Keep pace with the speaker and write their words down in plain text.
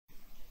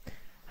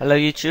Hello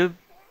YouTube,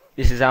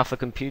 this is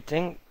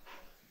AlphaComputing.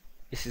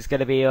 This is going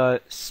to be a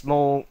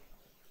small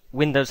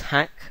Windows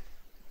hack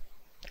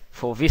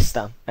for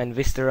Vista and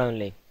Vista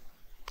only.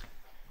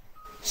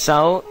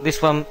 So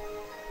this one,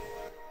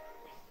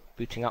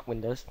 booting up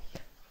Windows.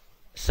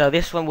 So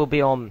this one will be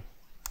on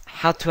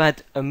how to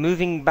add a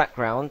moving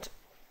background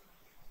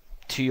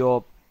to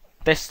your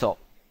desktop.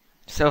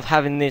 Instead of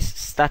having this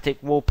static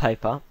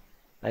wallpaper,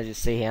 as you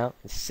see here,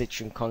 this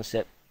Citroen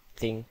concept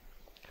thing,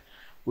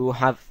 we will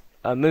have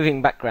a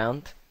moving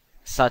background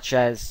such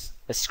as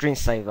a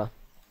screensaver.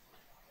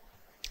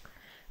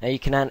 Now you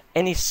can add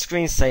any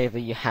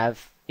screensaver you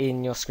have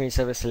in your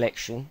screensaver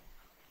selection.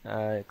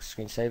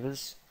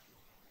 Screensavers,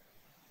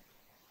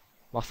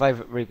 my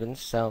favorite ribbons,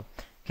 so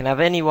you can have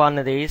any one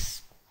of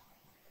these,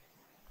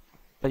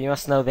 but you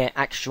must know their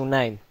actual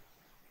name.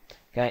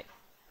 Okay,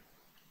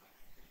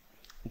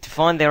 to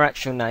find their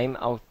actual name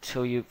I'll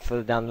tell you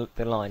further down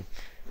the line.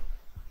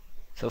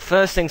 So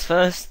first things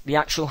first, the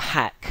actual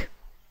hack.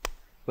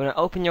 We're going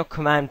to open your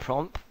command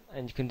prompt,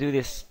 and you can do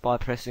this by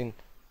pressing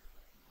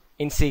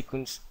in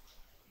sequence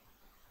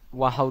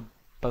while hold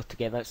both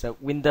together. So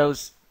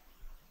Windows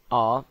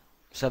R,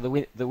 so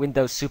the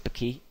Windows super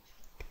key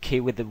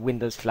with the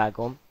Windows flag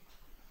on.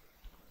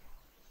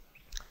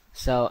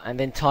 So, and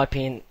then type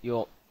in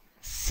your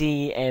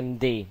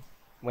CMD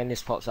when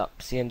this pops up.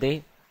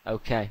 CMD,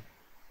 okay.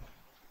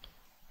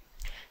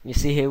 You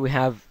see here we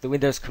have the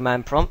Windows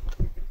command prompt,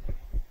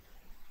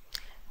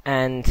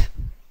 and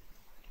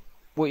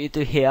what you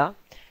do here,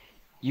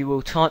 you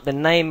will type the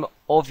name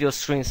of your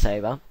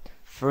screensaver,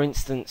 for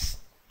instance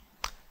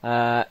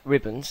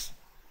ribbons,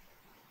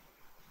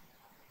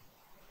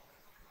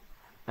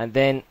 and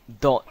then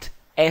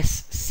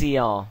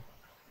 .scr,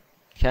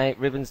 okay,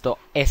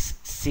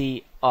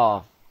 ribbons.scr,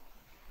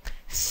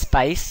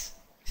 space,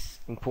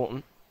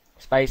 important,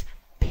 space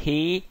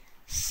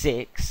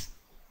P6,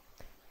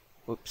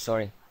 oops,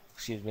 sorry,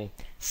 excuse me,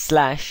 /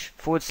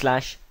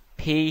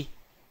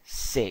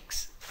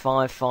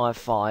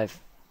 P6555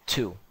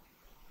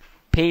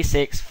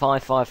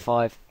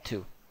 P6555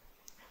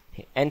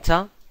 hit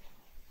enter.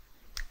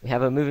 We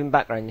have a moving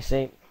background, you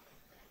see,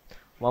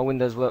 while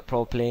Windows work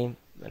properly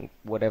and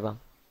whatever.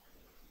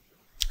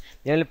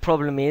 The only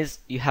problem is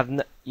you have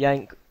no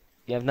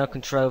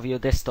control over your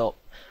desktop.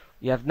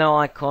 You have no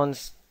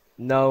icons,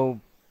 no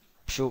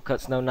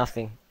shortcuts, no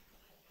nothing.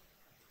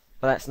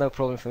 But that's no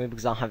problem for me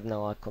because I have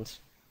no icons.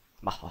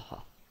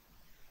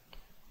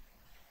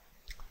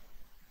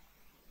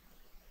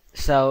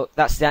 So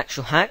that's the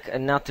actual hack,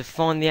 and now to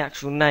find the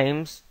actual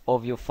names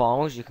of your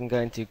files, you can go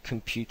into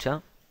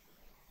Computer,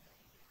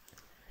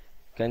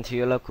 go into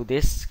your local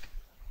disk,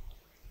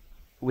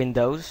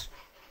 Windows,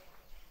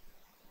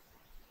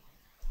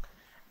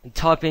 and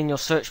type in your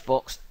search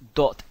box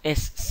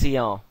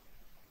 .scr.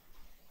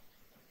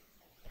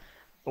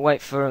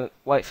 Wait for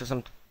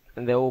some,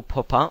 and they all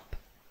pop up.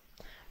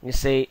 And you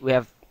see we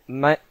have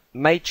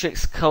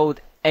matrix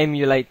code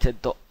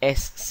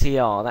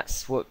emulator.scr.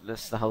 That's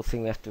the whole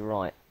thing we have to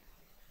write.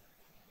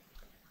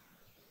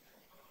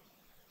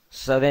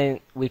 So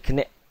then we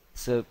can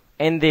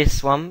end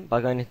this one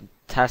by going into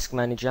Task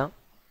Manager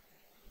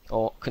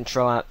or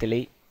Control Alt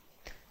Delete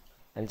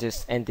and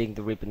just ending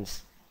the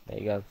ribbons. There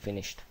you go,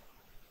 finished.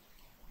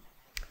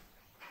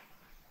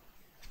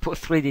 Put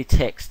 3D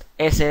text,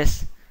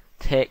 SS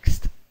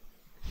text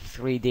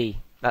 3D.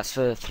 That's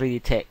for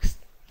 3D text.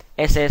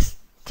 SS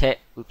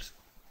text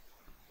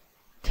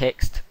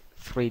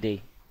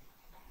 3D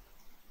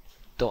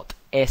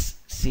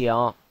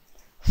 .scr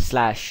 /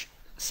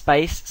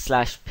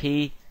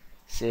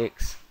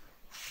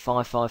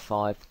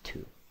 P6555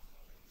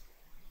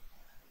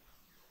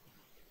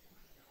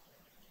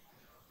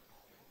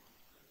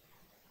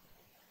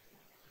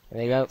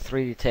 There you go,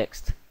 3D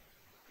text.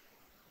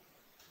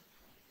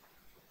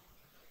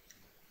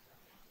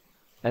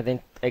 And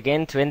then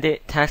again to end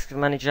it, Task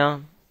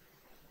Manager,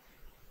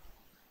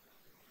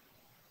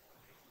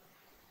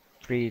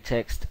 3D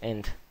text,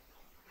 end.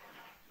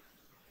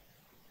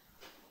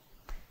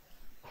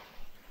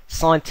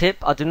 Side tip,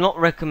 I do not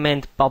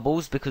recommend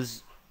bubbles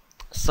because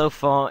so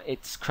far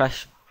it's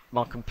crashed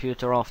my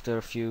computer after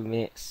a few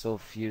minutes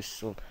of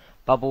use of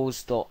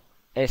bubbles.scr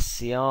 /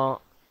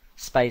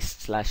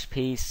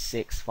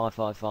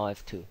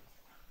 P6555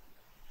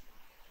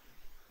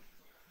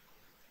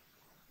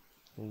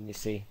 and you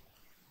see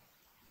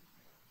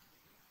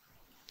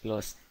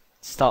you'll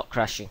start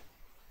crashing.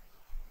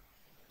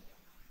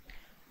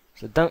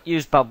 So don't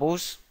use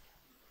bubbles.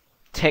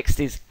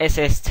 Text is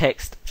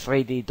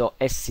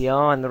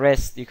sstext3d.scr, and the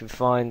rest you can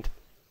find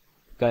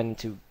going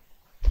into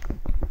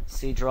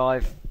C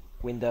drive,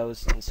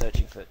 Windows, and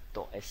searching for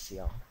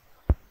 .scr.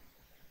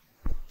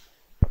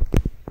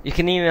 You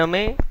can email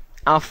me,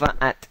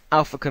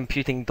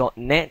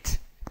 alpha@alphacomputing.net,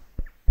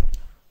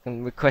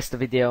 and request a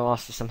video,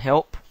 ask for some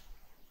help.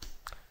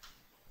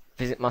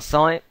 Visit my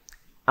site,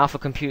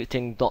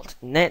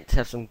 alphacomputing.net,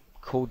 have some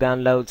cool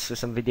downloads for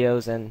some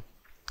videos and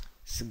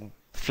some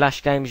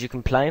flash games you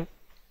can play.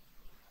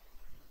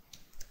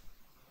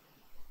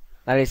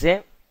 That is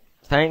it.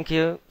 Thank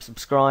you.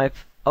 Subscribe.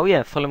 Oh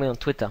yeah, follow me on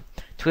Twitter.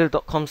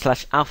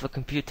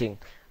 Twitter.com/AlphaComputing.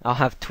 I'll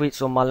have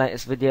tweets on my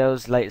latest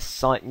videos, latest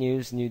site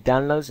news, new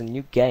downloads, and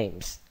new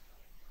games.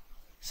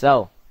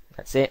 So,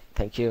 that's it.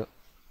 Thank you.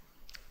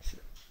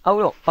 Oh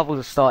look, bubbles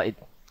have started.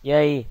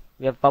 Yay,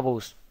 we have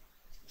bubbles.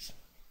 It's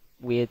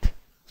weird.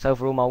 It's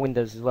over all my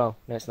windows as well.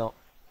 No, it's not.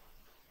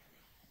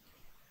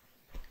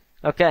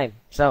 Okay,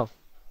 so,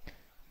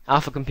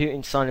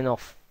 AlphaComputing signing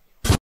off.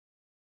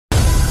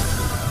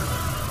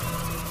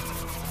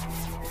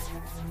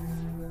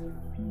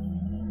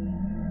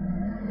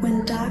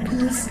 When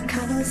darkness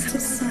covers the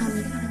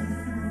sun,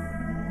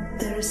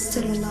 there is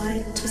still a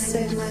light to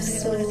save my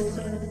soul.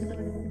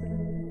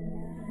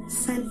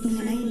 Send me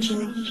an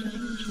angel.